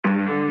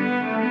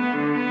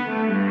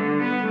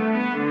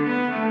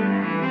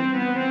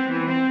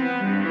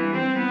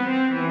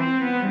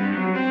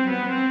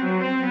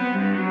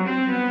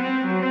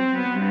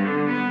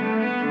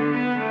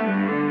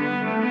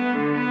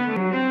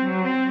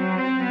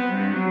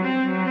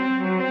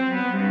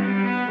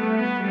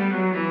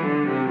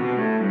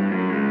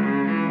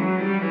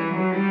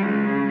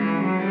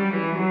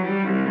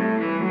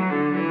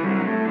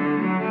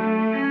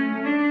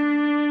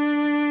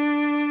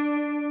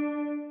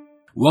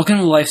Welcome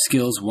to Life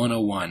Skills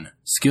 101,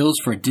 Skills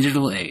for a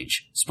Digital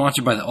Age,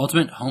 sponsored by the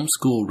Ultimate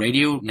Homeschool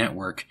Radio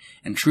Network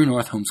and True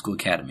North Homeschool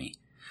Academy.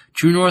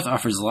 True North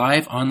offers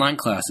live online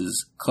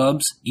classes,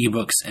 clubs,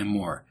 ebooks, and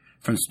more.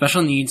 From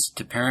special needs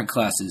to parent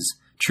classes,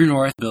 True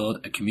North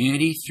build a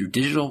community through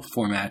digital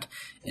format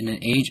in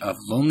an age of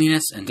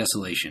loneliness and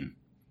desolation.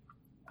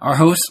 Our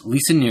host,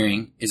 Lisa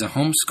Nearing, is a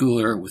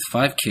homeschooler with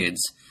 5 kids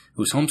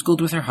who was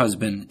homeschooled with her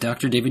husband,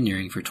 Dr. David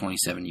Nearing, for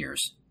 27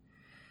 years.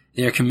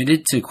 They are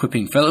committed to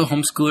equipping fellow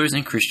homeschoolers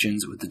and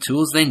Christians with the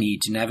tools they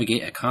need to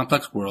navigate a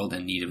complex world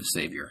in need of a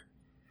Savior.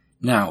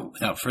 Now,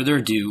 without further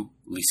ado,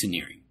 Lisa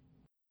Nearing.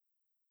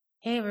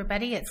 Hey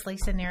everybody, it's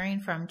Lisa Nearing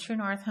from True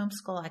North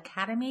Homeschool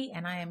Academy,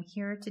 and I am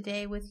here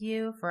today with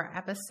you for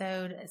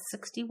episode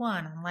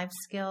 61 on Life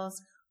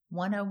Skills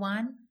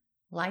 101,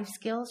 Life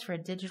Skills for a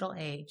Digital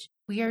Age.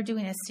 We are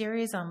doing a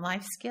series on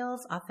life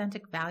skills,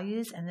 authentic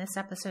values, and this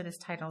episode is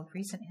titled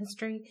Recent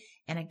History.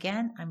 And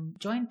again, I'm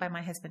joined by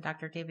my husband,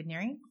 Dr. David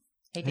Nearing.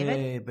 Hey, David.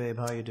 Hey, babe.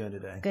 How are you doing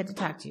today? Good to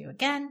talk to you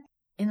again.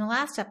 In the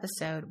last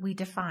episode, we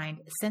defined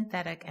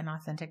synthetic and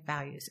authentic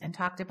values and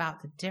talked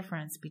about the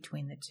difference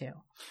between the two.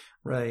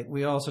 Right.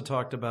 We also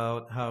talked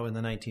about how in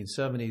the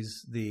 1970s,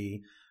 the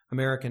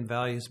American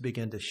values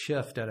began to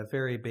shift at a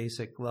very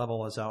basic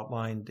level as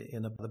outlined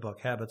in the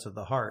book Habits of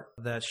the Heart.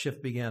 That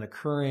shift began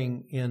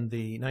occurring in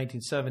the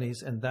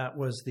 1970s, and that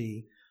was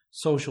the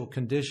social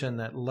condition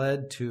that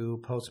led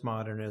to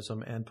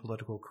postmodernism and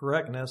political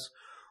correctness,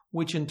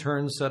 which in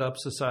turn set up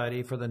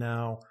society for the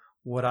now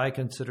what I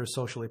consider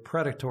socially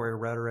predatory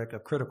rhetoric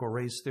of critical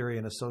race theory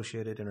and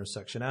associated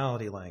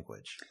intersectionality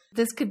language.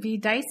 This could be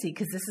dicey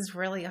because this is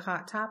really a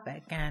hot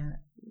topic,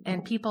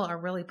 and people are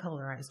really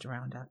polarized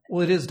around it.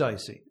 Well, it is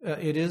dicey.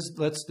 It is.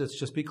 Let's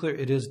just be clear.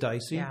 It is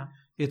dicey. Yeah.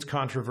 It's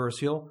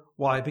controversial.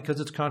 Why? Because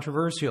it's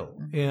controversial,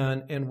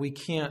 Mm-hmm. and we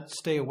can't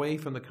stay away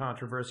from the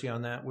controversy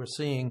on that. We're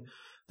seeing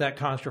that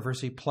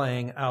controversy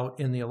playing out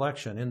in the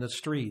election, in the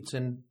streets,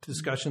 in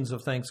discussions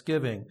of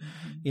Thanksgiving,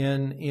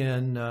 in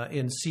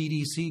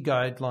CDC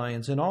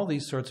guidelines, and all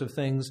these sorts of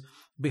things.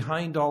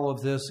 Behind all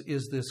of this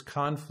is this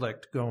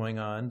conflict going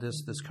on,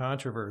 this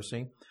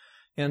controversy.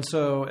 And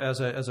so as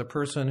a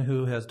person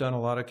who has done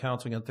a lot of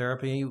counseling and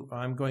therapy,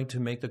 I'm going to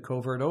make the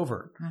covert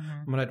overt.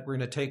 We're going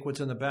to take what's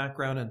in the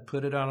background and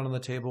put it out on the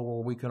table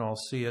where we can all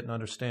see it and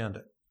understand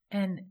it.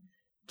 And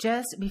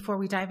just before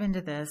we dive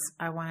into this,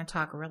 I want to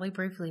talk really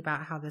briefly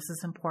about how this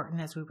is important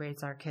as we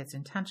raise our kids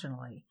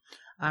intentionally.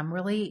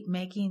 Really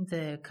making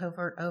the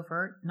covert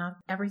overt. Not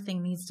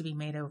everything needs to be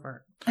made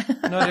overt.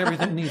 Not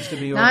everything needs to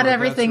be overt. Not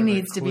everything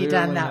needs to be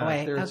done that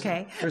way.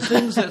 Okay. There's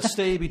things that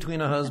stay between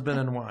a husband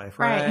and wife,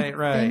 right?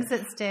 Things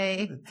that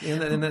stay. In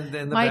the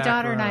My background.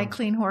 daughter and I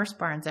clean horse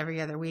barns every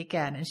other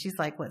weekend, and she's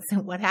like,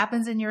 "What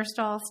happens in your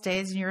stall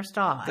stays in your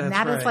stall," and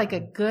That's that is right. like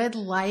a good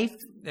life.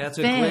 That's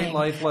thing. a great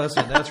life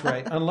lesson. That's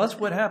right. Unless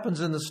what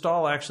happens in the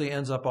stall actually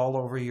ends up all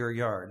over your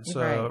yard.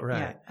 So,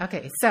 right. Yeah.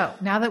 Okay. So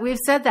now that we've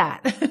said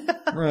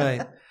that.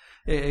 Right.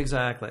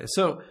 Exactly.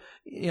 So,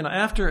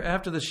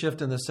 after the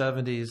shift in the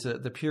 70s,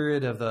 the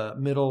period of the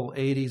middle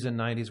 80s and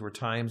 90s were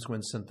times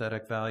when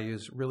synthetic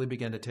values really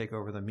began to take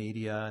over the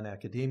media and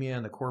academia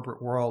and the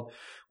corporate world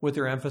with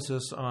their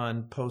emphasis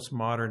on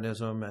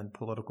postmodernism and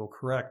political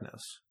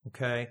correctness.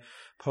 Okay.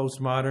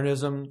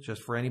 Postmodernism,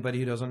 just for anybody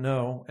who doesn't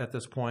know at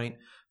this point,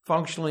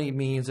 functionally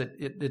means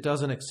it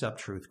doesn't accept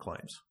truth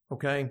claims.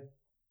 Okay.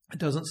 It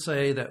doesn't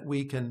say that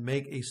we can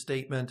make a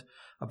statement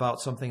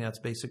about something that's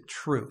basic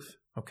truth.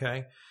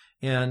 Okay.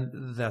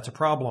 And that's a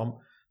problem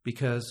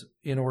because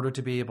in order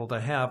to be able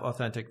to have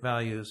authentic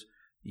values,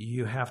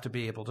 you have to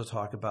be able to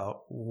talk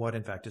about what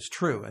in fact is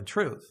true and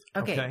truth.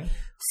 Okay.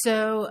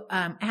 So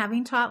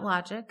having taught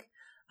logic,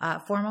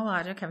 formal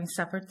logic, having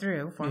suffered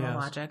through formal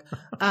logic,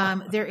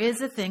 there is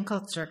a thing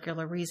called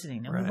circular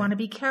reasoning. And we want to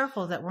be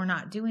careful that we're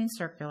not doing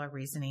circular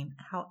reasoning.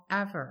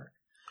 However,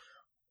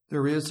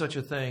 there is such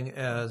a thing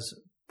as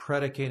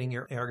predicating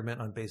your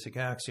argument on basic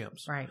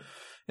axioms. Right.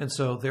 And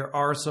so there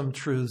are some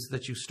truths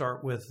that you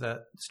start with that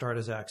start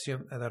as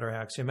that are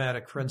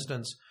axiomatic. For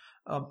instance,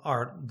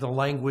 the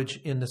language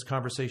in this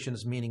conversation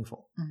is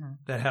meaningful.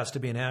 That has to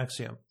be an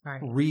axiom.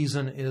 Right.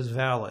 Reason is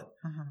valid.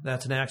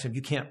 That's an axiom.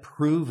 You can't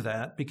prove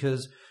that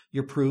because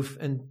your proof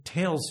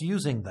entails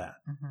using that.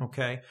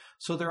 Okay.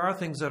 So there are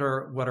things that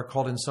are what are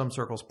called in some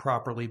circles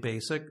properly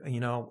basic,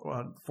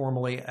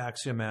 formally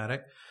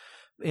axiomatic.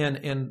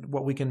 And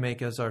what we can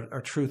make as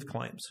our truth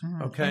claims.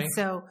 Okay. And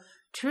so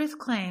truth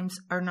claims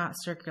are not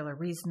circular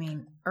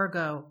reasoning,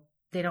 ergo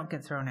they don't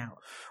get thrown out.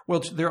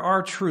 Well, there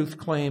are truth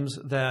claims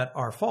that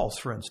are false,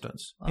 for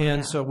instance.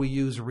 So we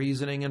use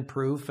reasoning and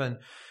proof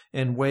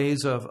and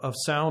ways of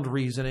sound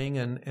reasoning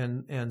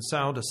and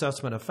sound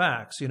assessment of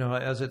facts.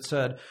 As it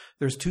said,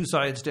 there's 2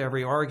 sides to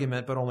every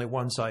argument, but only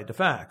one side to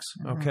facts.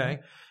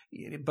 Okay.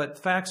 But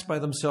facts by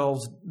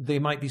themselves, they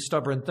might be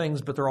stubborn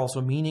things, but they're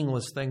also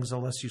meaningless things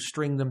unless you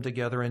string them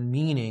together in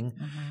meaning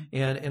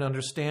and an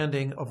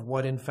understanding of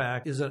what, in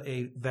fact, is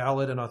a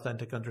valid and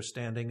authentic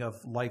understanding of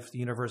life, the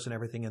universe, and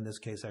everything, in this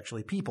case,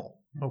 actually people.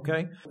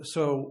 Okay?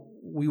 So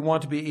we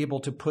want to be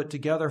able to put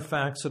together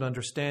facts and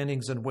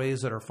understandings in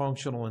ways that are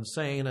functional and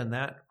sane, and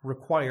that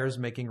requires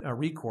making a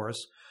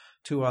recourse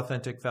to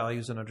authentic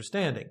values and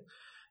understanding.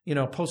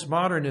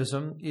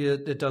 Postmodernism,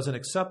 it doesn't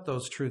accept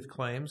those truth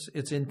claims.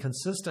 It's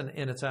inconsistent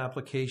in its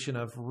application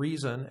of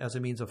reason as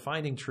a means of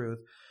finding truth,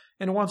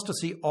 and wants to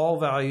see all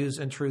values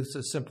and truths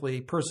as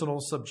simply personal,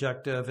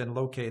 subjective, and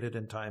located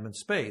in time and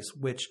space,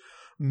 which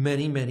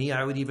many,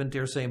 I would even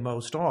dare say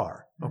most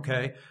are,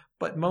 okay?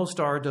 But most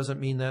are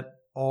doesn't mean that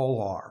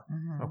all are,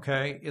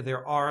 okay?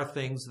 There are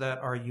things that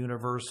are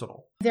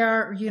universal. There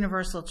are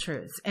universal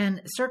truths,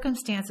 and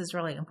circumstance is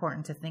really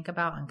important to think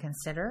about and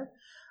consider.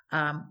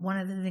 One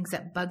of the things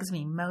that bugs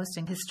me most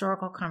in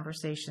historical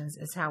conversations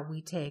is how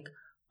we take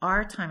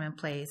our time and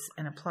place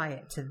and apply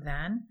it to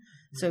then.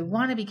 So we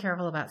want to be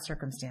careful about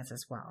circumstance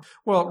as well.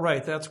 Well,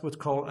 right. That's what's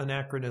called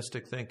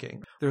anachronistic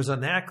thinking. There's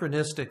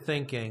anachronistic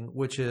thinking,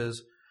 which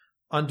is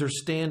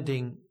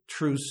understanding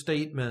true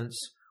statements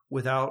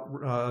without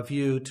a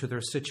view to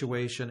their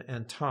situation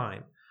and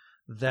time.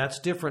 That's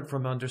different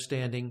from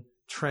understanding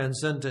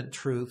transcendent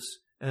truths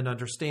and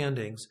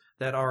understandings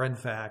that are, in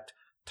fact,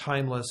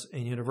 timeless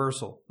and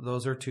universal.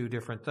 Those are two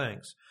different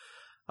things.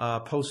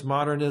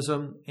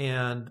 Postmodernism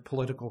and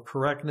political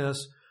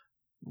correctness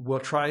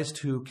tries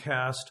to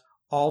cast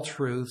all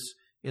truths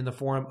in the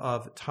form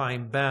of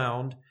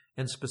time-bound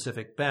and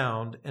specific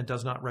bound, and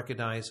does not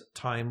recognize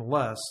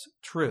timeless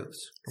truths.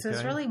 So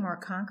it's really more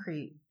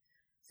concrete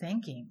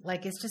thinking.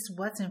 Like, it's just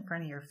what's in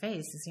front of your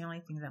face is the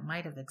only thing that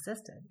might have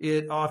existed.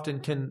 It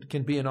often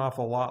can be an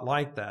awful lot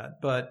like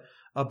that. But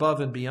above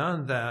and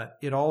beyond that,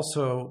 it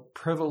also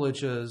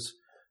privileges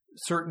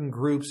certain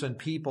groups and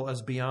people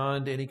as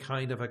beyond any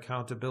kind of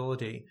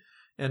accountability,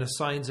 and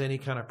assigns any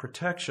kind of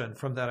protection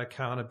from that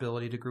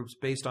accountability to groups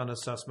based on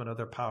assessment of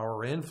their power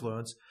or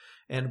influence,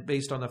 and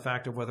based on the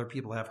fact of whether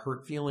people have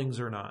hurt feelings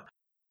or not.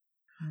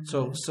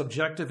 So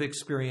subjective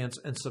experience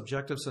and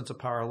subjective sense of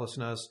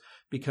powerlessness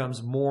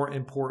becomes more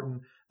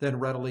important than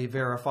readily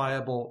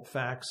verifiable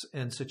facts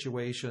and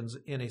situations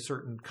in a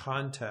certain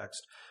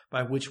context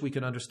by which we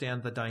can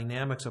understand the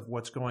dynamics of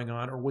what's going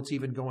on, or what's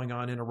even going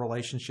on in a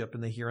relationship in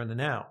the here and the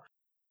now.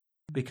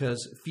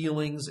 Because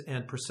feelings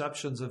and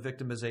perceptions of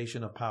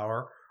victimization of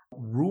power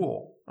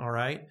rule, all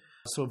right?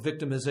 So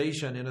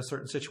victimization in a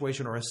certain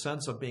situation, or a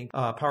sense of being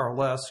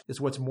powerless,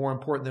 is what's more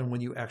important than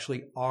when you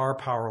actually are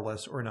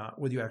powerless or not,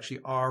 whether you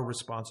actually are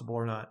responsible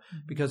or not,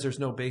 because there's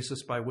no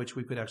basis by which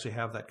we could actually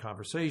have that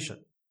conversation.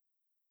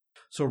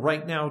 So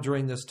right now,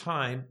 during this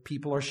time,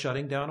 people are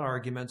shutting down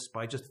arguments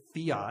by just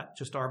fiat,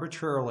 just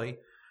arbitrarily,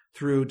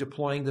 through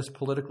deploying this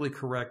politically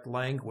correct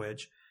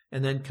language,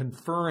 and then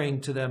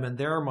conferring to them in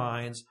their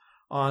minds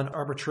on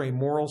arbitrary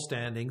moral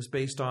standings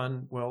based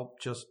on, well,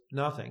 just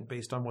nothing,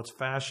 based on what's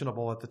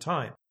fashionable at the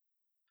time.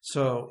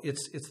 So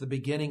it's the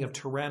beginning of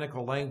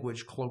tyrannical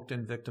language cloaked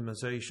in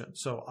victimization.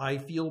 So I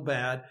feel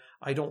bad.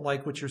 I don't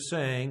like what you're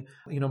saying.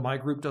 My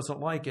group doesn't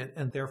like it,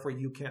 and therefore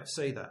you can't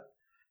say that.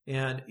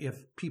 And if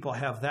people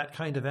have that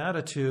kind of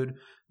attitude,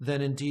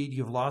 then indeed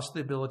you've lost the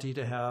ability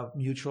to have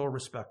mutual,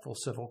 respectful,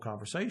 civil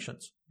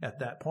conversations at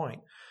that point.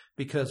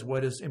 Because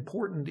what is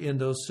important in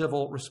those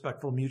civil,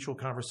 respectful, mutual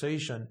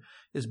conversation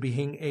is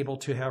being able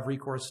to have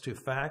recourse to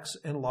facts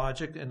and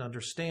logic and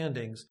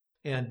understandings,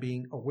 and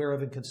being aware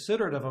of and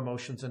considerate of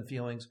emotions and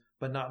feelings,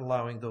 but not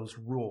allowing those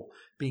rule.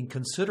 Being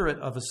considerate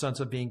of a sense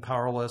of being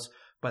powerless,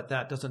 but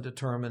that doesn't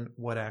determine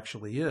what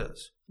actually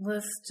is.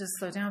 Let's just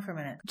slow down for a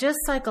minute. Just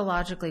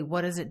psychologically,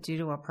 what does it do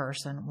to a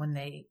person when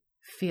they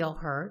feel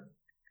hurt?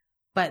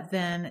 But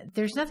then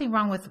there's nothing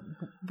wrong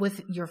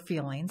with your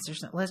feelings.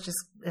 Let's just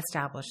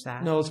establish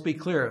that. No, let's be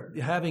clear.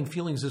 Having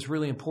feelings is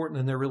really important,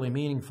 and they're really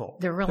meaningful.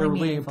 They're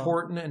really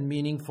important and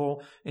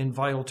meaningful and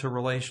vital to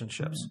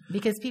relationships.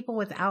 Because people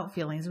without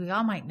feelings, we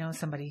all might know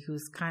somebody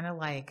who's kind of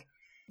like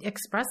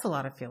express a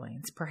lot of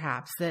feelings,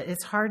 perhaps. That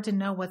it's hard to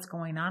know what's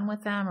going on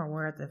with them or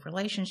where the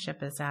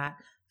relationship is at.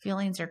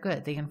 Feelings are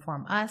good. They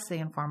inform us. They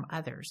inform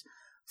others.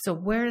 So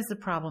where does the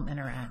problem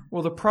enter in?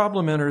 Well, the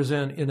problem enters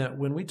in that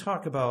when we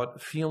talk about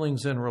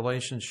feelings in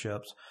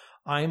relationships,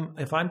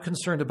 if I'm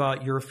concerned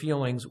about your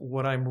feelings,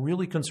 what I'm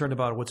really concerned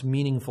about is what's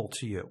meaningful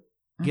to you,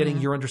 getting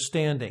your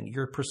understanding,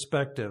 your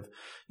perspective,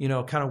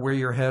 kind of where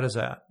your head is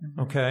at,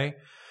 okay?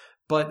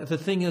 But the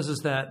thing is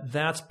that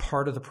that's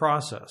part of the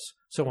process.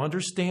 So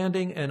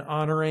understanding and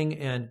honoring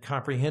and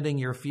comprehending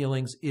your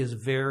feelings is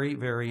very,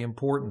 very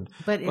important.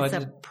 But it's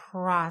a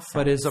process.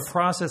 But it's a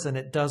process, and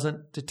it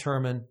doesn't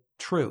determine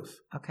truth.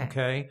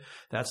 Okay.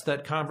 That's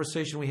that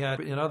conversation we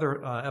had in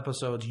other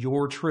episodes,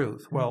 your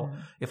truth. Well,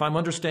 if I'm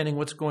understanding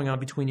what's going on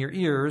between your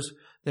ears,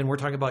 then we're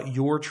talking about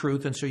your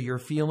truth. And so your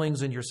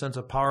feelings and your sense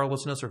of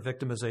powerlessness or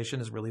victimization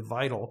is really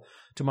vital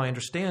to my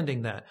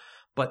understanding that.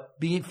 But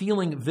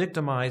feeling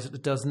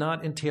victimized does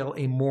not entail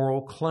a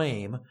moral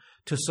claim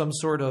to some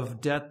sort of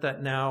debt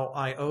that now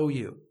I owe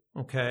you.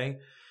 okay?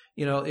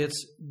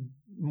 It's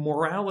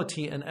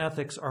morality and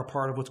ethics are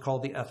part of what's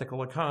called the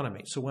ethical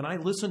economy. So when I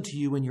listen to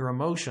you and your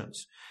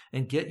emotions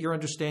and get your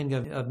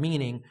understanding of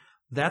meaning,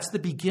 that's the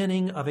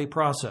beginning of a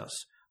process.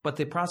 But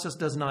the process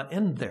does not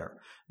end there.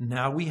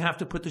 Now we have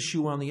to put the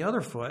shoe on the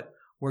other foot,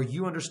 where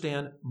you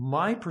understand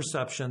my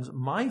perceptions,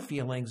 my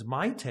feelings,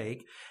 my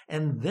take,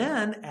 and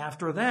then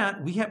after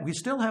that, we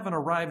still haven't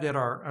arrived at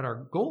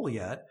our goal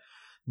yet.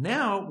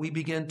 Now we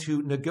begin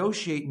to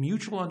negotiate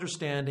mutual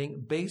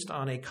understanding based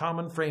on a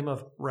common frame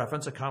of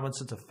reference, a common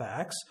sense of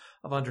facts,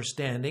 of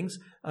understandings,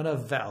 and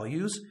of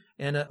values,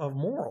 and of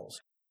morals.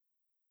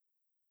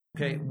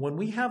 Okay, when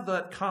we have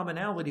that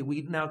commonality,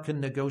 we now can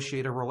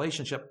negotiate a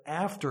relationship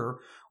after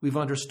we've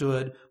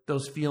understood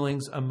those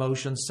feelings,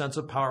 emotions, sense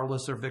of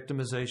powerlessness or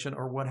victimization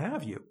or what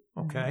have you.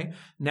 Okay,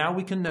 now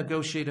we can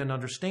negotiate an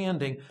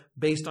understanding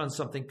based on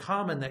something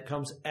common that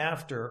comes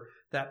after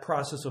that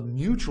process of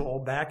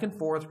mutual back and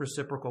forth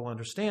reciprocal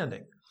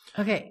understanding.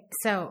 Okay,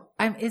 so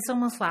it's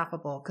almost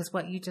laughable because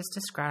what you just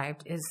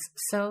described is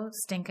so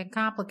stinking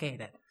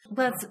complicated.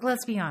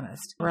 Let's be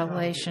honest.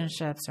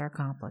 Relationships are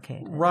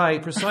complicated.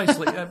 Right,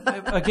 precisely.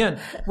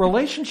 Again,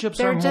 relationships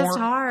They're just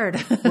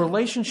hard.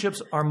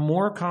 Relationships are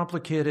more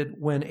complicated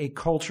when a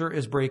culture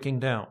is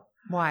breaking down.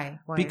 Why?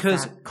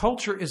 Because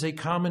culture is a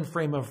common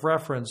frame of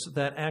reference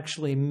that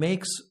actually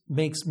makes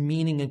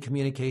meaning and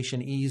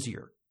communication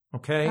easier.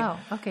 Okay. Oh,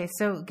 okay.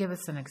 So give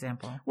us an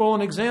example. Well,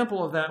 an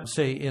example of that,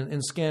 say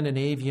in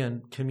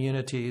Scandinavian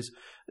communities,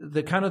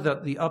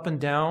 the up and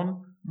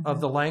down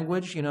of the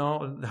language,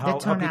 how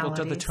people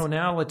the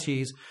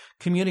tonalities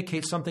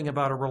communicate something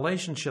about a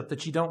relationship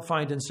that you don't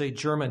find in, say,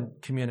 German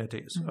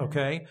communities.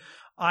 Okay.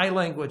 Eye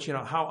language,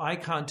 how eye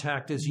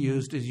contact is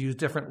used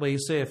differently.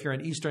 Say if you're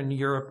in Eastern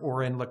Europe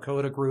or in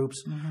Lakota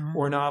groups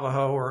or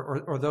Navajo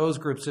or those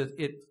groups,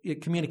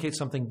 it communicates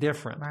something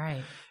different.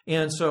 Right.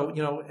 And so,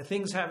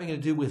 things having to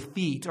do with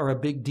feet are a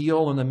big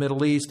deal in the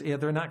Middle East.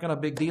 They're not going to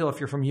be a big deal if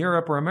you're from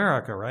Europe or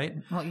America, right?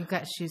 Well, you've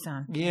got shoes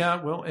on.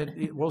 Yeah,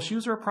 well,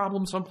 shoes are a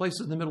problem some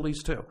places in the Middle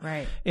East too.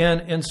 Right.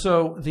 And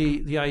so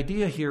the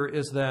idea here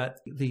is that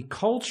the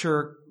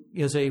culture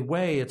is a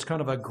way, it's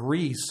kind of a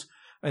grease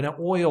and an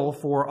oil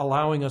for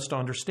allowing us to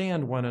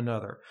understand one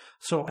another.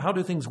 So how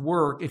do things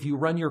work if you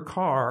run your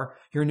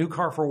new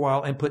car for a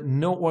while and put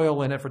no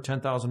oil in it for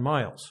 10,000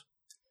 miles?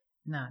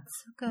 Not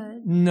so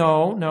good.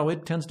 No,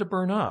 it tends to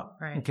burn up.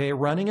 Right. Okay,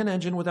 running an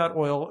engine without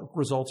oil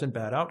results in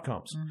bad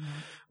outcomes.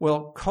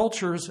 Well,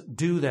 cultures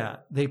do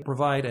that. They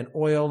provide an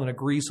oil and a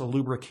grease, a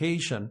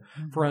lubrication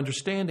for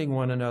understanding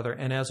one another.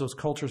 And as those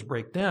cultures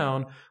break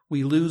down,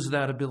 we lose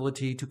that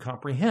ability to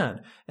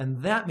comprehend.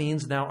 And that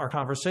means now our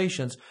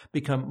conversations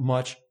become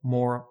much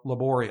more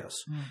laborious.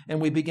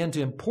 And we begin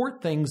to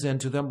import things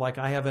into them like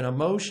I have an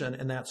emotion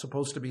and that's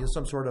supposed to be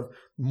some sort of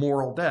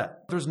moral debt.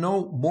 There's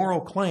no moral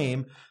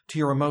claim to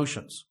your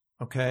emotions.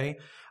 Okay?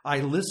 I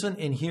listen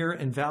and hear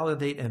and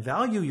validate and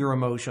value your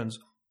emotions,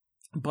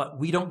 but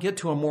we don't get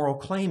to a moral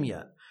claim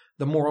yet.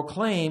 The moral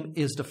claim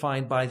is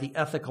defined by the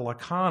ethical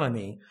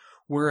economy,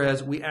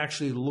 whereas we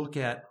actually look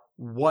at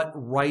what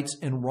rights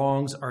and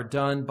wrongs are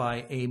done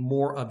by a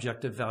more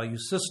objective value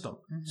system.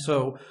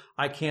 So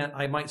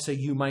I might say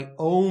you might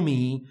owe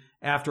me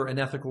after an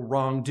ethical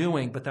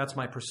wrongdoing, but that's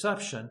my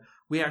perception.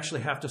 We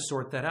actually have to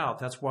sort that out.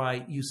 That's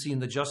why you see in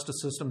the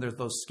justice system, there's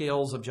those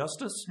scales of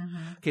justice.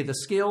 Okay, the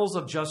scales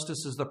of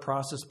justice is the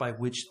process by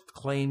which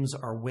claims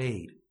are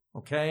weighed.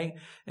 Okay?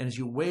 And as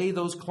you weigh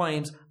those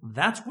claims,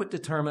 that's what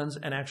determines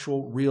an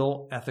actual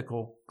real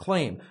ethical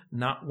claim,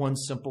 not one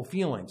simple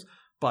feelings.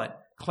 But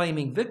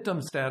claiming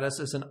victim status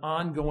as an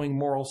ongoing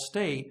moral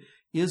state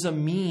is a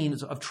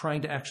means of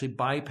trying to actually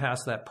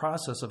bypass that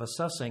process of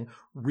assessing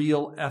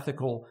real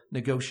ethical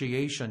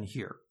negotiation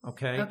here.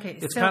 Okay?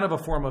 It's kind of a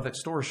form of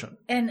extortion.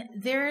 And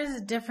there is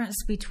a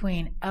difference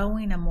between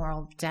owing a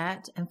moral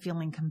debt and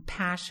feeling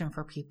compassion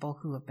for people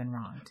who have been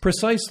wronged.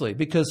 Precisely,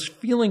 because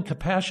feeling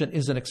compassion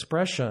is an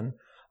expression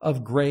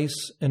of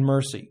grace and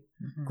mercy.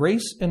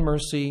 Grace and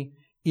mercy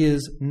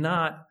is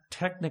not,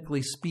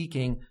 technically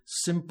speaking,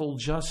 simple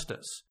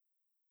justice.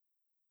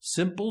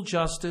 Simple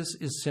justice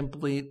is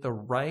simply the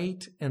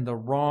right and the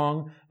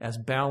wrong as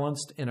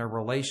balanced in a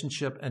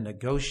relationship and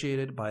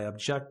negotiated by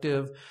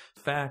objective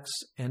facts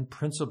and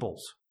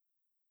principles.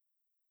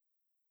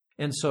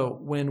 And so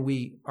when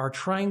we are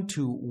trying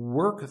to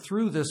work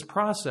through this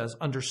process,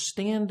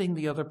 understanding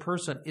the other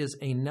person is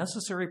a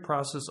necessary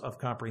process of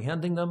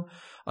comprehending them,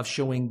 of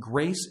showing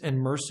grace and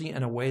mercy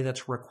in a way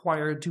that's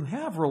required to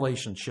have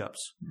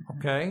relationships.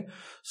 Okay?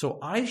 So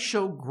I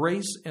show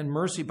grace and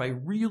mercy by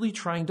really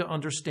trying to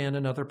understand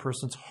another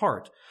person's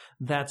heart.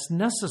 That's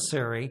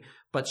necessary,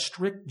 but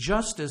strict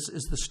justice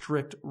is the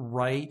strict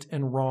right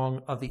and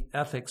wrong of the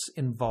ethics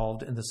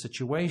involved in the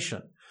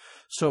situation.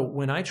 So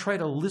when I try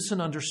to listen,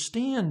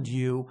 understand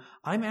you,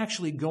 I'm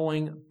actually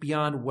going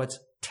beyond what's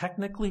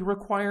technically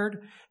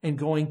required and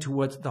going to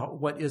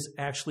what is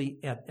actually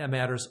at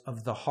matters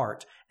of the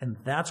heart. And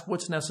that's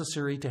what's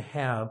necessary to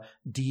have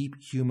deep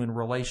human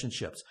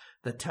relationships.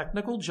 The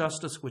technical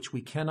justice, which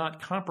we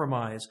cannot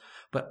compromise,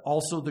 but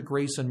also the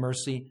grace and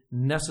mercy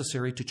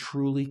necessary to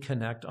truly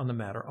connect on the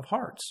matter of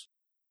hearts.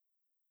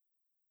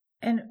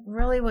 And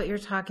really what you're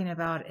talking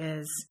about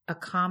is a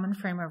common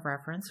frame of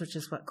reference, which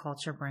is what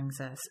culture brings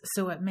us.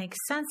 So it makes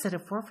sense that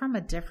if we're from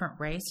a different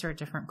race or a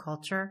different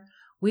culture,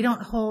 we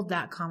don't hold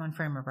that common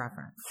frame of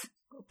reference.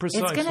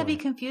 Precisely. It's going to be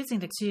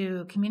confusing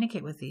to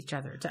communicate with each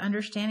other, to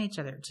understand each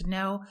other, to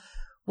know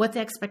what the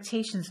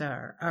expectations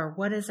are, or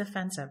what is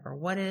offensive, or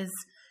what is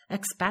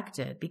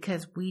expected,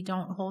 because we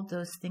don't hold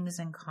those things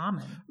in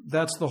common.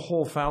 That's the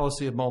whole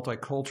fallacy of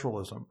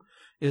multiculturalism,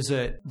 is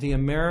that the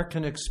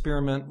American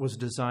experiment was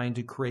designed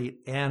to create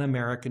an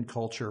American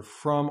culture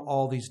from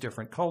all these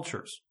different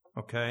cultures,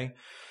 okay?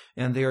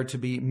 And they are to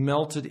be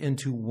melted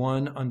into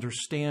one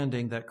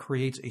understanding that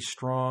creates a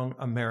strong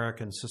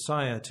American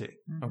society,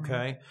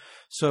 okay?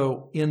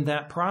 So in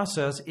that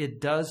process,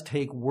 it does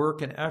take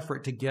work and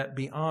effort to get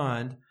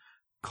beyond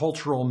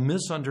cultural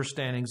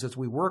misunderstandings as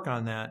we work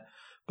on that.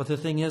 But the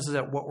thing is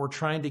that what we're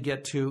trying to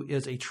get to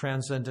is a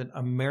transcendent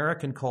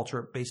American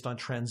culture based on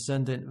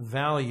transcendent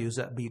values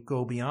that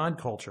go beyond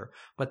culture.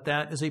 But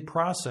that is a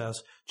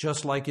process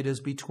just like it is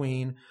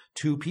between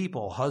two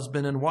people,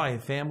 husband and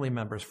wife, family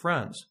members,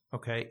 friends.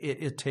 Okay,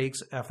 it takes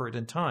effort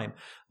and time.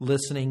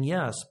 Listening,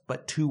 yes,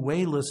 but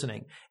two-way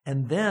listening.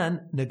 And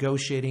then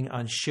negotiating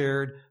on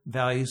shared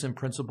values and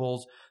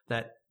principles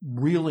that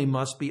really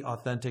must be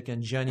authentic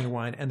and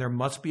genuine. And there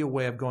must be a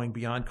way of going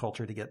beyond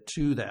culture to get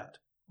to that.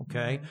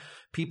 Okay.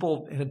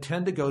 People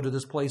tend to go to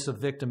this place of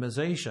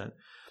victimization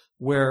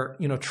where,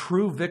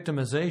 true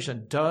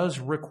victimization does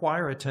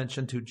require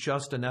attention to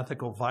just and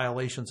ethical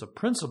violations of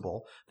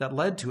principle that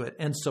led to it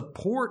and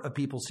support of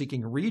people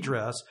seeking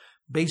redress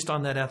based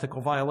on that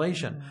ethical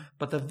violation.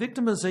 But the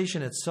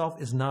victimization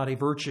itself is not a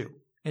virtue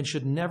and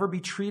should never be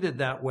treated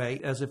that way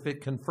as if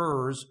it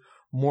confers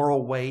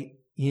moral weight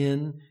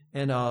in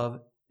and of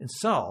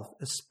itself,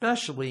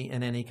 especially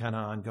in any kind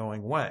of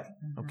ongoing way.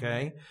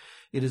 Okay.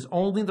 It is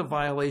only the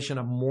violation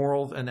of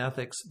morals and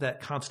ethics that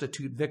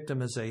constitute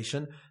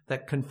victimization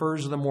that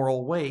confers the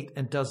moral weight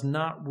and does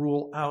not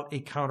rule out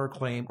a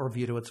counterclaim or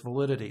veto its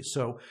validity.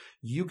 So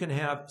you can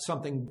have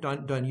something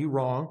done you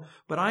wrong,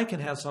 but I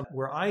can have something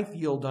where I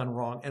feel done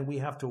wrong, and we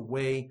have to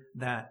weigh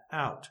that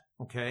out.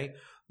 Okay.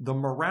 The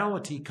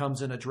morality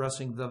comes in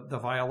addressing the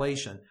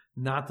violation,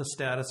 not the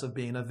status of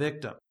being a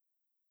victim.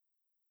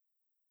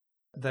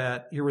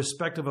 That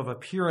irrespective of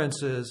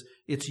appearances,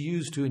 it's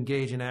used to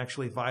engage in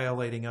actually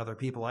violating other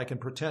people. I can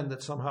pretend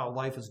that somehow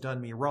life has done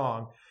me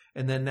wrong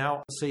and then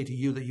now say to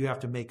you that you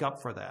have to make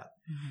up for that.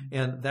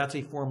 And that's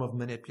a form of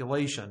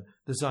manipulation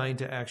designed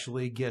to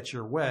actually get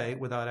your way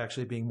without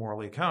actually being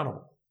morally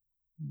accountable.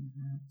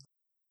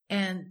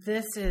 And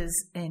this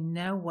is in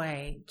no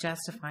way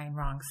justifying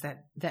wrongs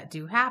that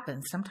do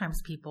happen.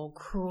 Sometimes people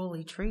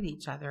cruelly treat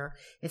each other.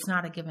 It's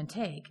not a give and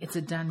take. It's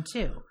a done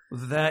to.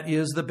 That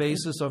is the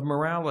basis of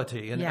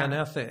morality and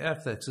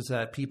ethics, is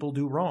that people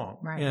do wrong.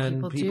 Right.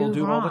 And people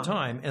do all the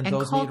time. And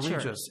those cultures. need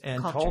redress.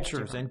 And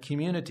cultures and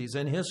communities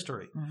and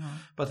history.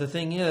 But the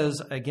thing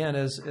is, again,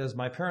 as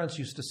my parents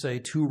used to say,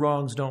 two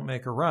wrongs don't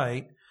make a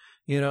right.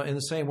 In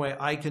the same way,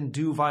 I can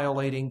do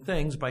violating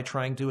things by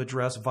trying to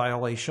address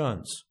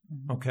violations.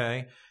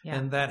 Okay. Yeah.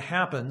 And that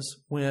happens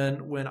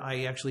when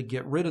I actually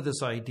get rid of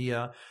this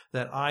idea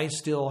that I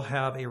still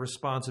have a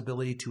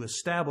responsibility to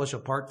establish,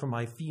 apart from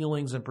my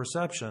feelings and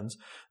perceptions,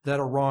 that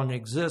a wrong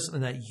exists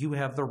and that you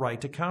have the right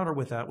to counter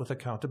with that with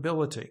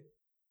accountability.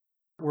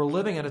 We're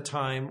living at a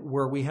time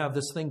where we have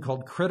this thing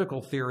called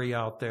critical theory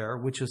out there,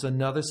 which is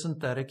another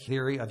synthetic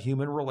theory of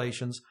human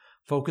relations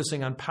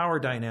focusing on power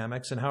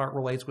dynamics and how it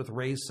relates with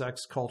race,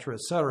 sex, culture,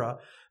 etc.,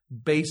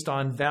 based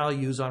on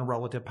values on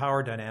relative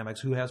power dynamics,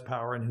 who has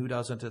power and who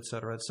doesn't, et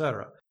cetera, et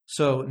cetera.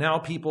 So now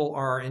people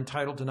are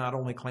entitled to not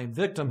only claim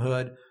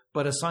victimhood,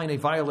 but assign a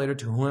violator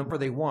to whomever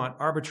they want,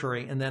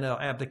 arbitrary, and then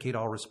abdicate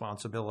all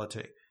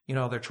responsibility.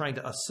 They're trying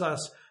to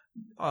assess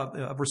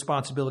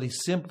responsibility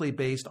simply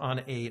based on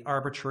an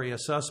arbitrary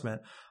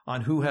assessment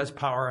on who has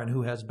power and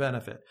who has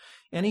benefit.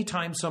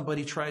 Anytime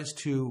somebody tries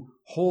to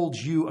hold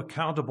you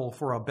accountable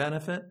for a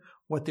benefit,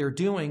 what they're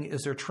doing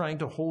is they're trying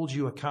to hold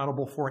you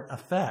accountable for an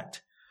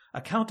effect.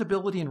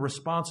 Accountability and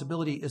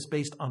responsibility is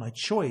based on a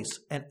choice,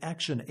 an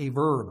action, a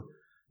verb,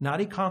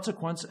 not a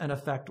consequence, an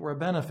effect, or a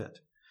benefit.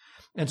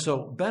 And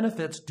so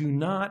benefits do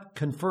not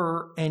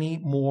confer any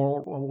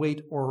moral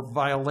weight or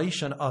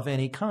violation of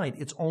any kind.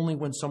 It's only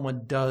when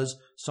someone does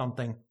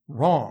something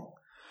wrong.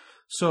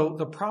 So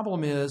the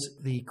problem is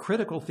the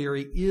critical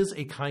theory is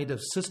a kind of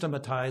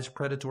systematized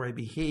predatory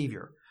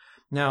behavior.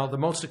 Now, the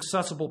most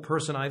accessible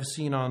person I've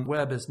seen on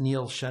web is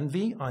Neil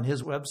Shenvi on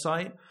his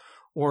website,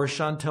 or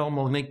Chantal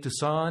Monique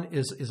Dusan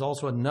is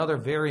also another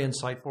very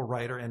insightful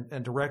writer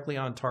and directly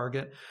on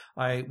target.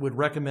 I would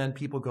recommend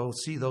people go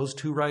see those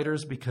two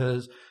writers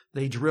because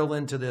they drill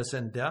into this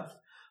in depth.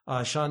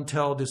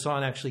 Chantal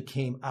Dussault actually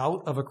came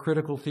out of a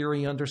critical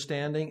theory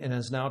understanding and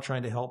is now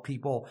trying to help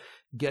people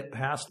get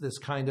past this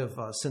kind of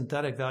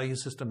synthetic value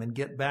system and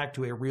get back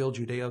to a real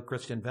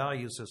Judeo-Christian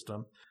value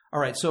system. All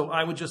right, so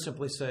I would just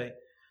simply say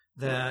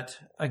that,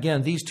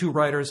 again, these two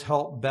writers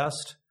help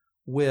best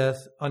with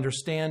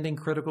understanding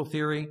critical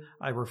theory.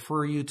 I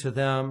refer you to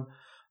them,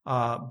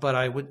 but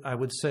I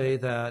would say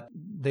that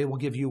they will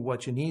give you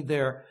what you need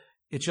there.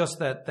 It's just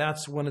that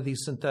that's one of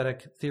these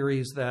synthetic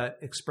theories that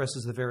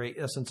expresses the very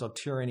essence of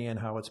tyranny and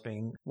how it's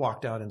being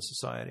walked out in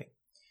society.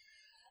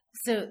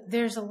 So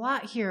there's a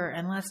lot here,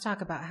 and let's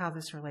talk about how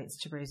this relates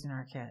to raising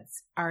our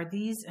kids. Are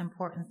these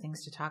important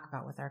things to talk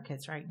about with our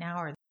kids right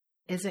now, or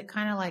is it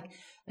kind of like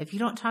if you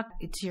don't talk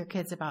to your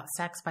kids about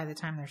sex by the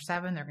time they're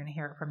 7, they're going to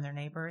hear it from their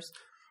neighbors?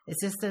 Is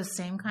this those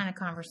same kind of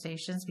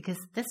conversations? Because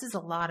this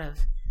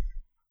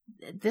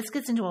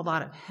gets into a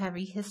lot of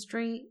heavy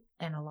history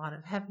and a lot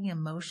of heavy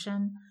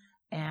emotion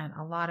and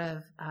a lot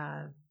of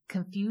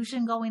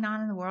confusion going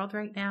on in the world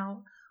right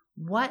now.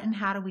 What and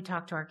how do we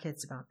talk to our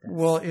kids about this?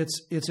 Well,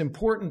 it's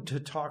important to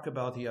talk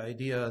about the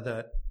idea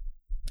that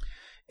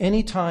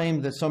any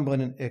time that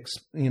someone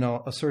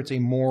asserts a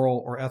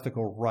moral or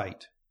ethical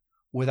right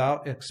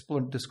without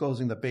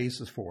disclosing the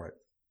basis for it,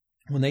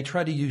 when they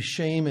try to use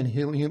shame and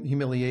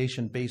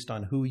humiliation based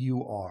on who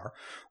you are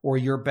or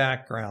your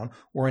background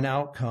or an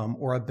outcome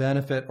or a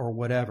benefit or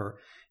whatever,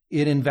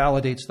 it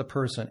invalidates the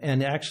person.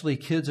 And actually,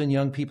 kids and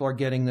young people are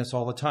getting this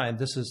all the time.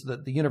 This is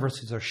the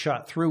universities are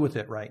shot through with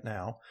it right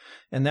now.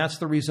 And that's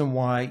the reason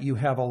why you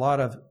have a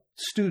lot of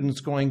students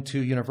going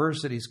to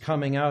universities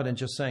coming out and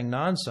just saying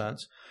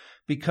nonsense,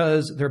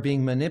 because they're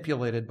being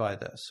manipulated by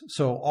this.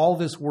 So all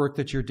this work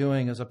that you're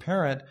doing as a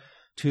parent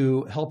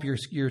to help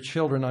your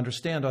children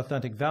understand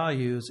authentic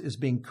values is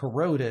being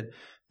corroded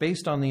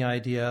based on the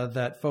idea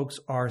that folks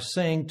are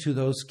saying to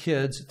those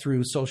kids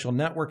through social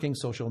networking,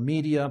 social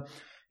media,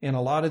 and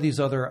a lot of these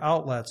other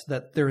outlets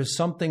that there is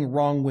something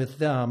wrong with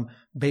them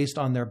based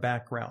on their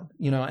background,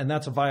 and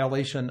that's a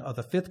violation of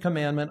the 5th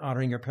commandment,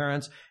 honoring your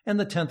parents, and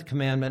the 10th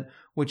commandment,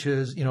 which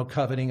is,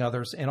 coveting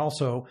others, and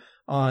also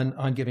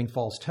on giving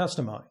false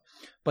testimony.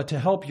 But to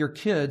help your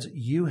kids,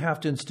 you have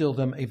to instill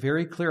them a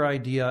very clear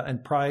idea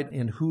and pride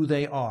in who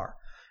they are,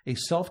 a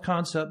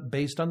self-concept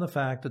based on the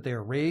fact that they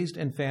are raised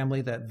in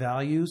family that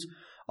values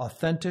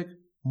authentic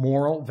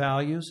moral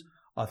values,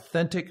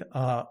 authentic,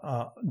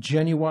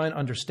 genuine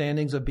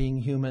understandings of being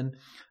human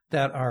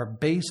that are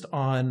based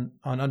on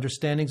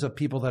understandings of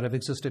people that have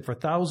existed for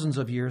thousands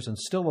of years and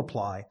still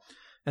apply,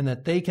 and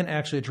that they can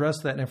actually address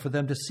that. And for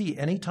them to see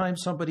anytime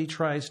somebody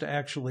tries to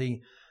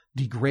actually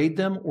degrade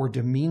them or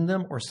demean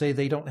them or say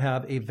they don't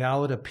have a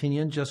valid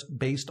opinion just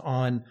based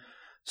on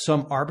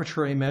some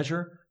arbitrary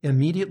measure,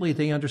 immediately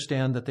they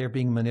understand that they're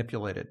being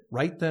manipulated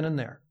right then and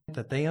there,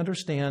 that they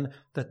understand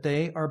that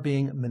they are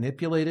being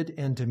manipulated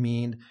and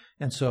demeaned.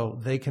 And so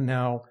they can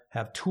now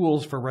have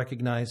tools for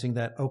recognizing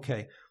that,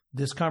 okay,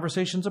 this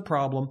conversation's a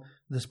problem.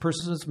 This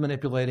person is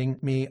manipulating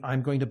me.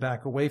 I'm going to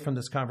back away from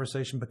this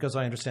conversation because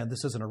I understand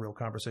this isn't a real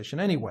conversation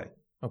anyway.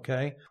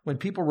 Okay? When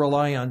people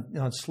rely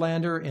on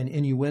slander and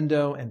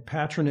innuendo and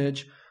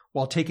patronage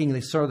while taking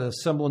the sort of the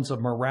semblance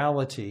of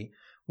morality,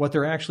 what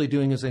they're actually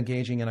doing is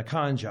engaging in a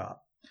con job.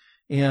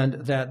 And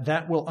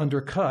that will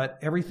undercut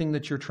everything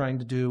that you're trying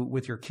to do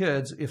with your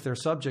kids if they're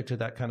subject to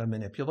that kind of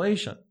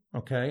manipulation.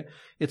 Okay?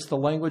 It's the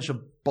language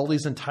of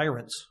bullies and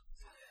tyrants.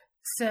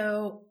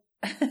 So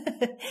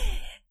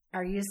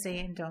are you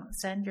saying don't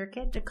send your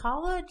kid to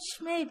college?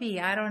 Maybe.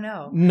 I don't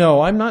know.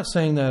 No, I'm not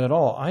saying that at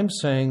all. I'm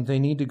saying they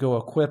need to go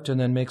equipped and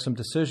then make some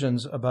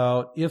decisions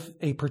about if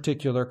a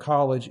particular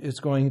college is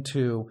going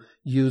to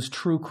use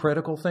true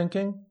critical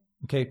thinking.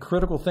 Okay,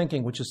 critical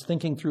thinking, which is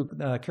thinking through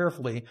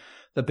carefully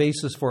the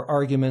basis for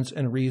arguments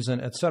and reason,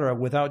 et cetera,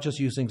 without just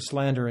using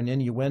slander and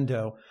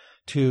innuendo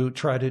to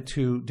try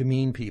to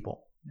demean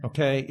people.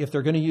 Okay, if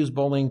they're going to use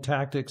bullying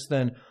tactics,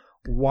 then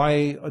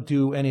why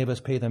do any of us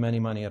pay them any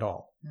money at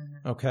all?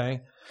 Okay,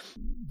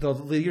 the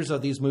leaders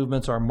of these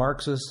movements are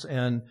Marxists,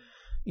 and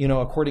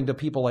according to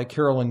people like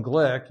Carolyn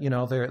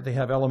Glick, they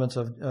have elements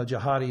of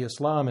jihadi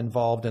Islam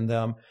involved in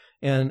them.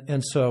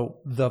 And so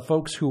the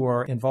folks who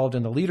are involved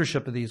in the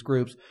leadership of these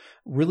groups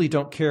really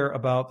don't care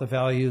about the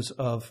values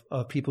of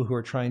people who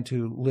are trying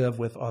to live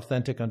with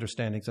authentic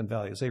understandings and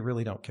values. They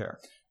really don't care.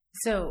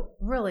 So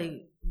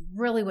really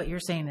what you're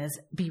saying is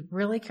be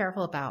really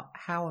careful about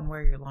how and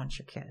where you launch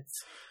your kids.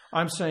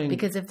 I'm saying,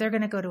 because if they're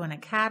going to go to an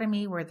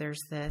academy where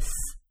there's this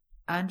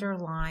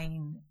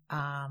underlying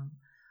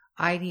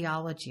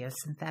ideology of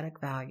synthetic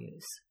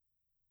values,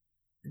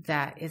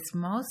 that it's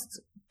most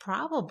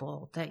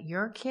probable that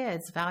your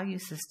kid's value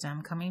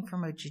system, coming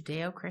from a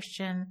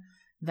Judeo-Christian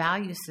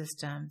value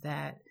system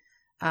that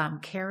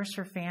cares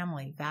for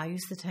family,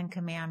 values the 10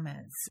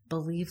 Commandments,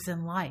 believes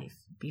in life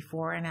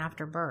before and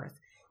after birth,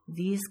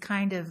 these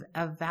kind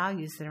of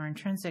values that are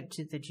intrinsic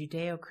to the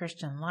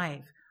Judeo-Christian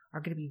life are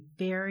going to be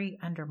very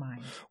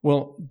undermined.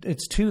 Well,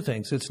 it's two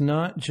things. It's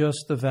not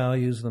just the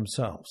values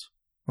themselves,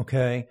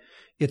 okay?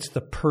 It's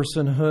the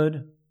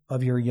personhood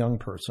of your young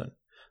person.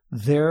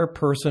 their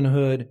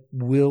personhood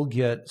will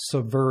get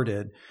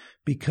subverted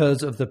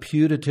because of the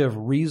putative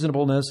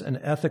reasonableness and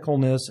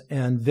ethicalness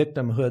and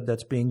victimhood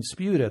that's being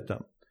spewed at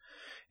them.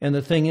 And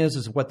the thing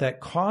is what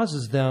that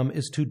causes them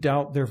is to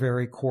doubt their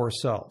very core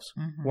selves.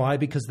 Mm-hmm. Why?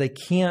 Because they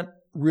can't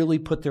really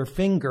put their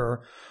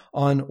finger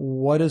on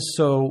what is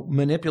so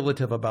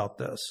manipulative about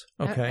this.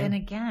 Okay. And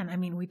again, I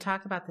mean, we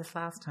talked about this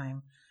last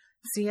time.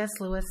 C.S.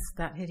 Lewis,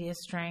 That Hideous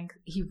Strength,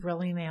 he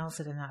really nails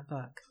it in that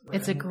book. Right.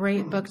 It's a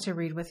great book to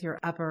read with your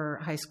upper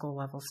high school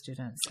level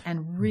students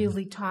and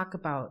really talk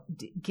about,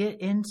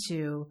 get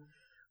into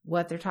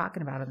what they're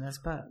talking about in this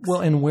book. Well,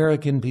 and where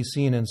it can be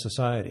seen in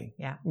society.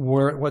 Yeah.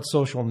 What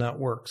social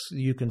networks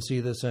you can see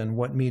this in,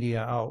 what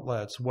media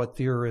outlets, what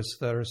theorists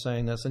that are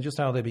saying this, and just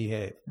how they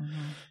behave.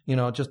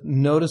 Mm-hmm. Just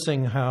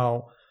noticing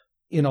how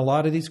in a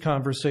lot of these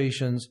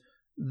conversations,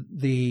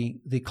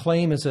 the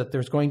claim is that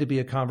there's going to be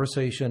a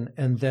conversation,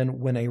 and then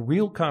when a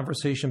real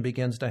conversation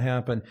begins to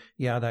happen,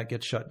 that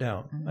gets shut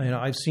down. Mm-hmm.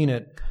 I've seen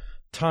it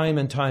time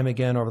and time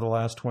again over the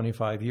last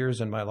 25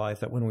 years in my life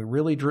that when we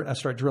really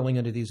start drilling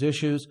into these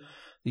issues,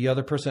 the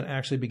other person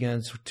actually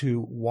begins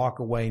to walk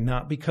away,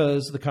 not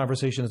because the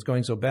conversation is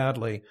going so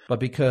badly, but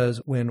because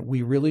when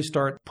we really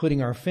start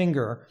putting our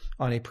finger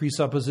on a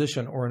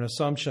presupposition or an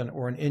assumption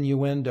or an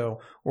innuendo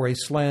or a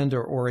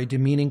slander or a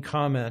demeaning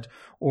comment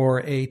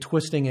or a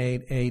twisting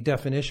a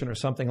definition or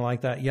something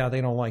like that, they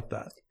don't like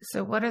that.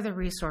 So what are the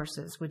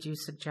resources would you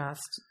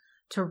suggest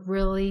to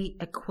really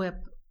equip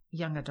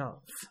young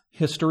adults?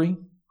 History.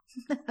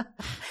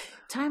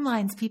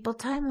 Timelines, people,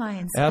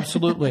 timelines.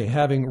 Absolutely.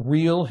 Having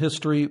real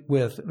history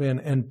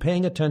and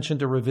paying attention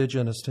to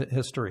revisionist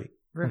history.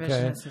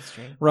 Revisionist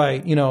history.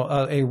 Right.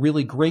 A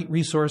really great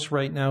resource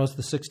right now is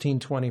the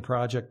 1620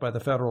 Project by the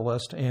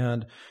Federalist.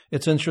 And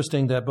it's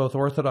interesting that both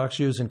Orthodox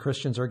Jews and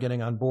Christians are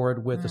getting on board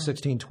with the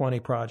 1620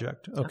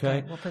 Project.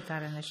 Okay. We'll put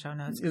that in the show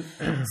notes.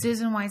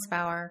 Susan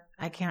Weisbauer,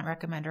 I can't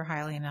recommend her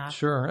highly enough.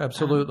 Sure.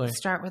 Absolutely.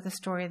 Start with the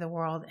story of the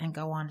world and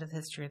go on to the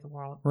history of the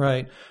world.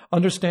 Right.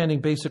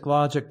 Understanding basic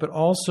logic, but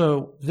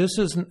also this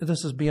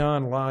is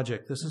beyond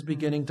logic. This is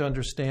beginning to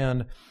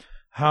understand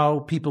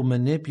how people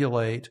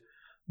manipulate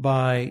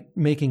by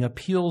making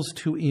appeals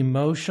to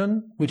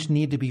emotion, which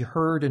need to be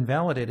heard and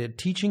validated,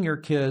 teaching your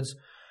kids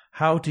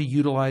how to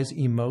utilize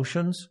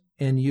emotions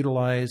and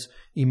utilize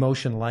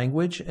emotion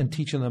language and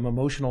teaching them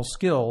emotional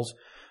skills.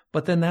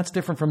 But then that's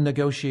different from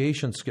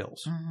negotiation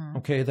skills. Mm-hmm.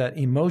 Okay. That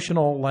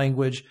emotional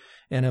language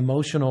and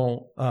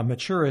emotional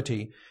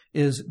maturity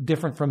is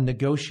different from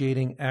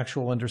negotiating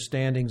actual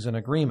understandings and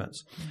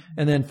agreements. Mm-hmm.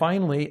 And then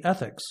finally,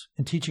 ethics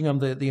and teaching them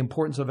the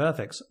importance of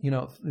ethics.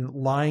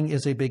 Lying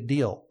is a big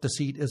deal.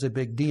 Deceit is a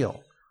big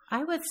deal.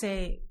 I would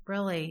say,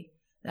 really,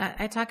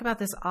 I talk about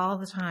this all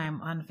the time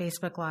on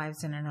Facebook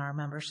Lives and in our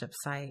membership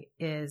site,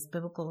 is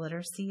biblical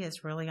literacy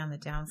is really on the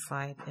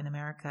downslide in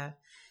America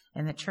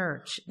in the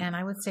church. And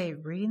I would say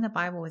reading the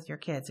Bible with your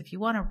kids. If you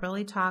want to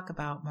really talk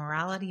about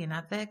morality and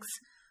ethics,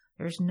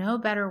 there's no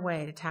better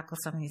way to tackle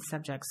some of these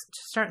subjects.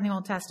 Start in the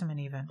Old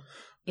Testament even.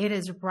 It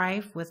is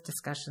rife with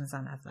discussions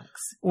on ethics.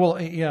 Well,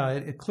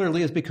 it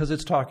clearly is because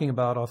it's talking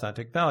about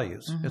authentic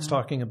values. Mm-hmm. It's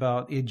talking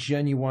about a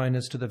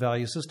genuineness to the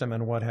value system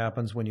and what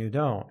happens when you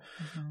don't.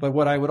 Mm-hmm. But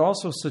what I would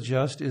also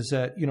suggest is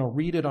that,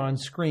 read it on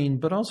screen,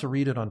 but also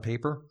read it on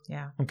paper.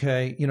 Yeah.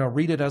 Okay.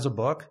 Read it as a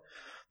book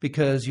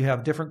because you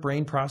have different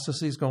brain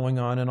processes going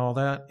on and all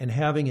that, and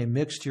having a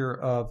mixture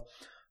of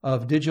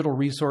digital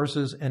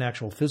resources and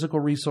actual physical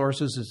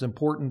resources is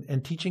important,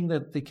 and teaching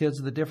the kids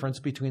the difference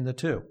between the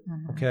two.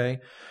 Mm-hmm. Okay.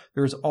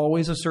 There's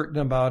always a certain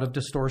amount of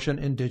distortion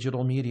in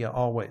digital media,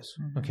 always.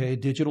 Mm-hmm. Okay.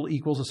 Digital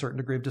equals a certain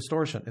degree of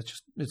distortion.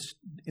 It's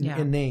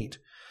innate.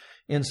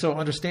 And so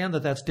understand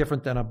that that's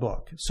different than a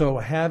book. So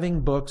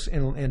having books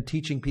and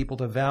teaching people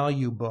to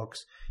value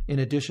books in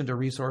addition to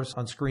resource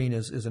on screen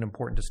is an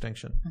important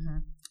distinction. Mm-hmm.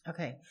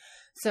 Okay.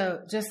 So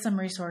just some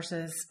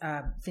resources,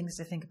 things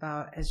to think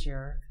about as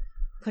you're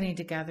putting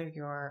together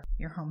your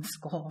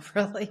homeschool,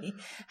 really,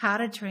 how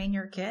to train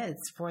your kids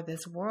for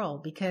this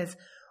world, because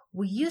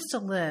we used to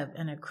live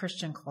in a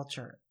Christian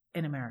culture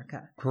in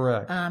America.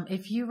 Correct.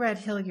 If you read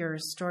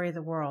Hilliard's Story of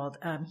the World,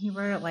 he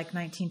wrote it like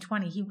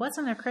 1920. He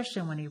wasn't a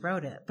Christian when he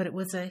wrote it, but it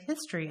was a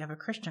history of a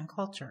Christian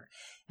culture.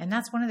 And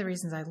that's one of the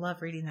reasons I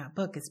love reading that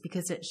book, is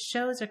because it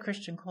shows a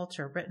Christian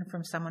culture written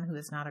from someone who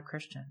is not a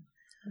Christian.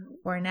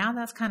 Where now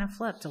that's kind of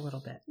flipped a little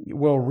bit.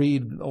 Well,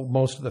 read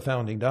most of the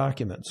founding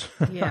documents.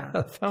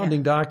 Yeah.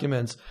 Founding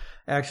documents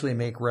actually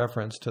make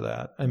reference to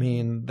that. I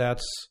mean,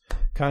 that's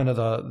kind of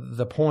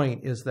the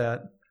point, is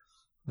that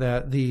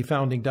the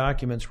founding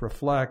documents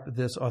reflect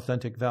this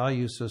authentic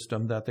value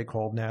system that they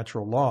called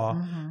natural law.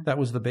 Mm-hmm. That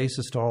was the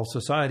basis to all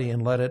society,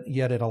 and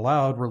yet it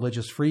allowed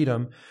religious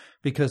freedom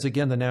because,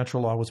 again, the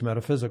natural law was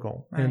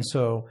metaphysical. Right. And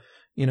so,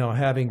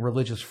 having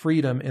religious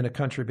freedom in a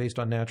country based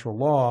on natural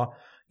law,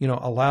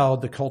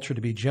 allowed the culture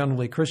to be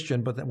generally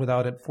Christian, but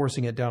without it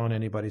forcing it down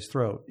anybody's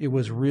throat. It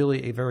was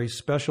really a very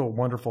special,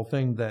 wonderful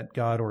thing that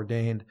God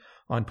ordained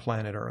on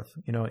planet Earth,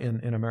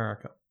 in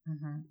America.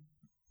 Mm-hmm.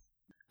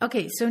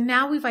 Okay, so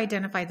now we've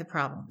identified the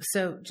problem.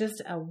 So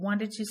just a 1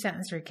 to 2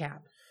 sentence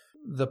recap.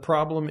 the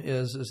problem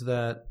is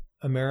that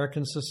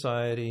American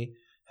society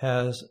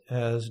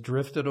has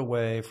drifted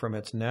away from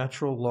its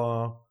natural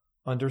law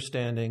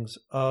understandings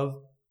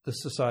of the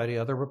society,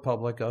 of the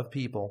republic, of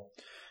people.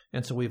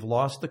 And so we've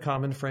lost the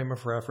common frame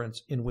of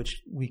reference in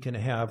which we can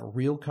have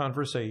real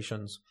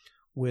conversations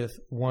with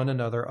one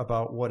another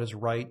about what is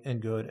right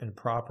and good and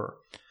proper.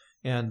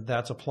 And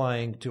that's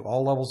applying to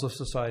all levels of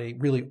society,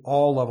 really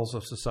all levels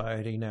of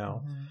society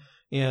now. Mm-hmm.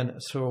 And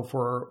so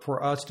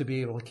for us to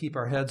be able to keep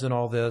our heads in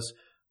all this,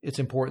 it's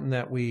important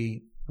that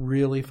we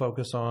really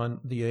focus on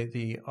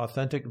the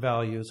authentic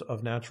values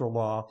of natural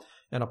law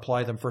and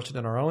apply them first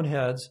in our own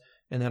heads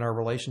and then our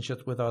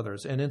relationships with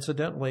others. And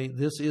incidentally,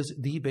 this is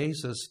the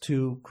basis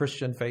to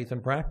Christian faith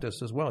and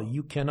practice as well.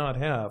 You cannot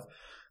have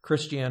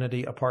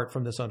Christianity apart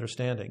from this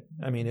understanding.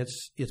 I mean,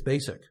 it's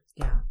basic.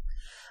 Yeah.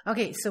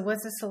 Okay, so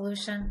what's the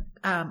solution?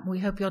 We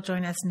hope you'll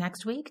join us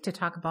next week to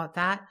talk about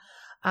that.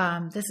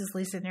 This is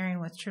Lisa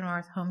Nearing with True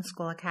North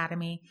Homeschool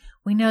Academy.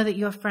 We know that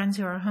you have friends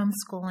who are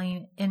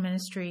homeschooling in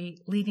ministry,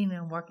 leading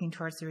and working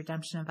towards the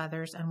redemption of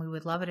others, and we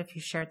would love it if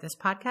you shared this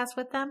podcast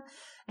with them.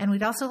 And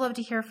we'd also love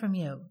to hear from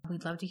you.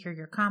 We'd love to hear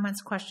your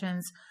comments,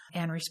 questions,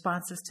 and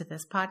responses to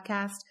this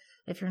podcast.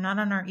 If you're not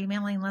on our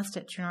emailing list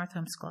at True North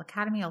Homeschool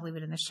Academy, I'll leave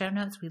it in the show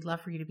notes. We'd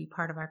love for you to be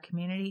part of our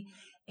community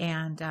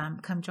and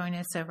come join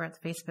us over at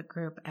the Facebook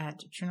group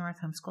at True North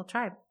Homeschool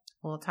Tribe.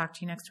 We'll talk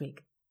to you next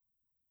week.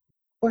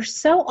 We're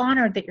so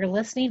honored that you're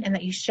listening and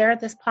that you share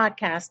this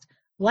podcast,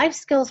 Life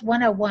Skills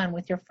 101,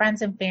 with your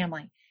friends and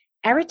family.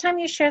 Every time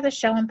you share the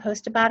show and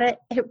post about it,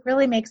 it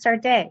really makes our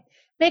day.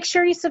 Make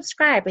sure you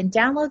subscribe and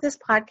download this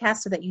podcast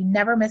so that you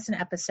never miss an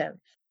episode.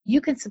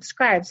 You can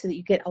subscribe so that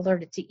you get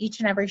alerted to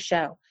each and every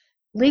show.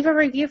 Leave a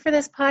review for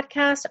this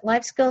podcast,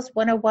 Life Skills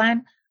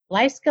 101,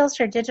 Life Skills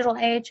for Digital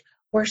Age.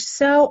 We're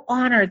so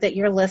honored that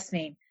you're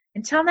listening.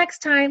 Until next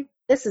time,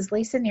 this is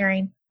Lisa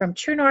Nearing from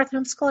True North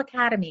Homeschool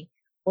Academy.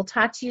 We'll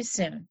talk to you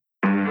soon.